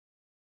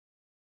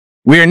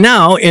We are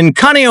now in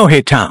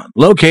Kaneohe Town,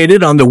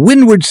 located on the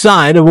windward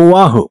side of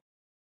Oahu.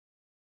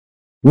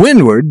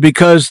 Windward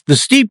because the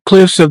steep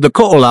cliffs of the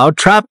Ko'olau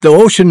trap the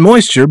ocean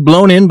moisture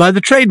blown in by the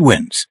trade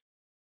winds,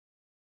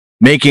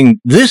 making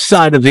this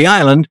side of the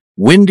island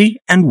windy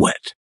and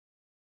wet.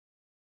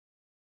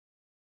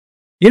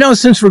 You know,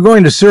 since we're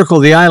going to circle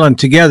the island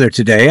together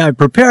today, I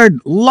prepared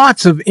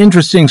lots of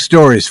interesting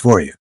stories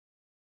for you.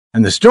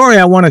 And the story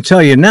I want to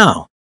tell you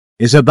now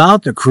is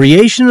about the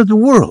creation of the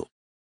world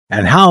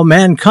and how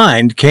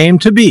mankind came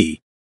to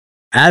be,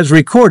 as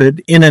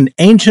recorded in an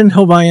ancient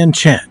Hawaiian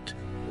chant.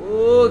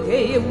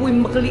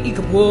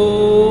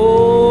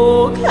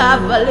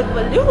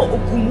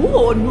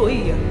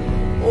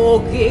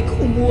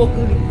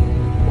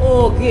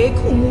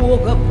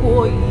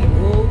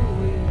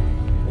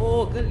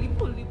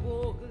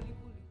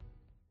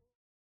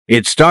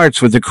 It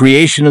starts with the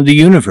creation of the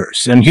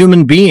universe and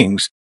human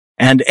beings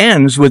and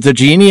ends with the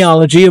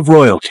genealogy of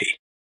royalty.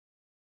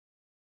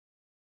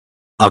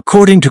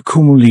 According to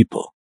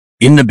Kumulipo,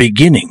 in the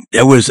beginning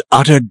there was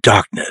utter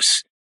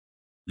darkness.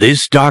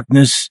 This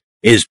darkness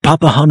is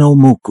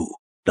Papahānaumoku,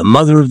 the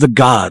mother of the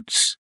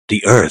gods,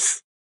 the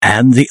earth,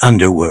 and the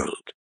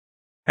underworld.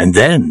 And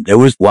then there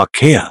was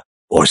Wakea,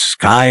 or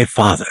Sky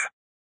Father.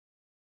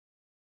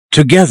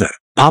 Together,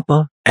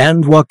 Papa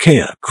and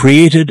Wakea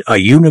created a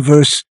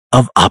universe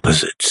of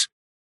opposites: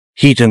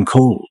 heat and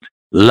cold,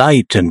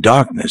 light and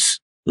darkness,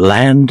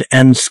 land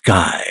and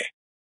sky,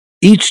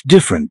 each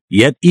different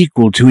yet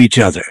equal to each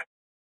other.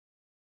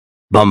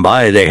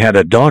 Bombay they had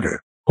a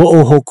daughter,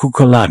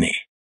 Ho'ohokukalani,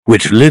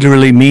 which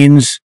literally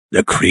means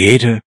the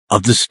creator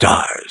of the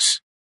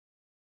stars.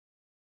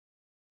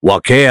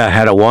 Wakea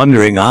had a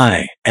wandering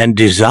eye and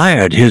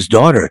desired his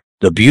daughter,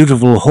 the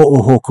beautiful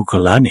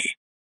Ho'ohokukalani.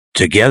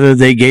 Together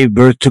they gave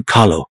birth to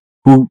Kalo,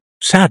 who,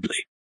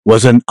 sadly,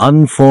 was an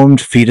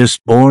unformed fetus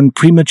born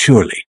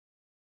prematurely.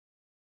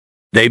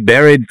 They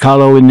buried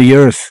Kalo in the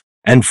earth,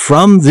 and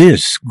from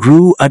this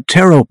grew a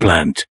taro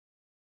plant.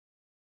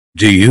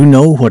 Do you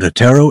know what a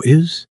taro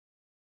is?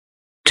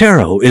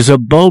 Taro is a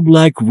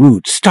bulb-like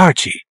root,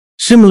 starchy,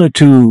 similar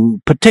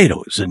to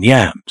potatoes and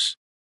yams.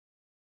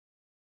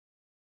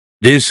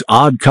 This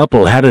odd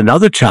couple had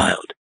another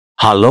child,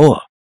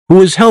 Haloa, who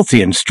was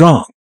healthy and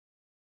strong.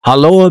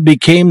 Haloa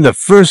became the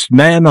first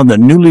man on the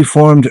newly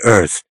formed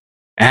earth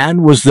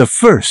and was the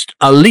first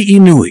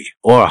ali'inui,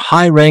 or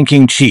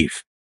high-ranking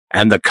chief,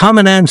 and the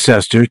common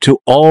ancestor to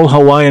all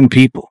Hawaiian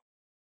people.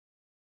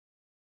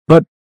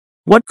 But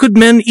what could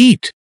men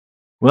eat?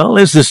 Well,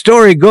 as the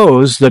story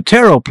goes, the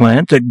taro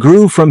plant that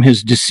grew from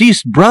his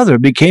deceased brother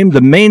became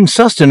the main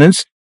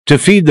sustenance to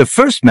feed the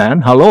first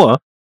man, Haloa,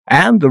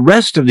 and the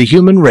rest of the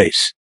human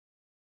race.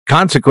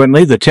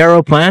 Consequently, the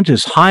taro plant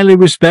is highly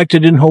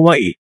respected in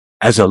Hawaii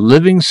as a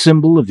living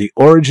symbol of the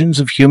origins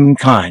of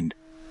humankind,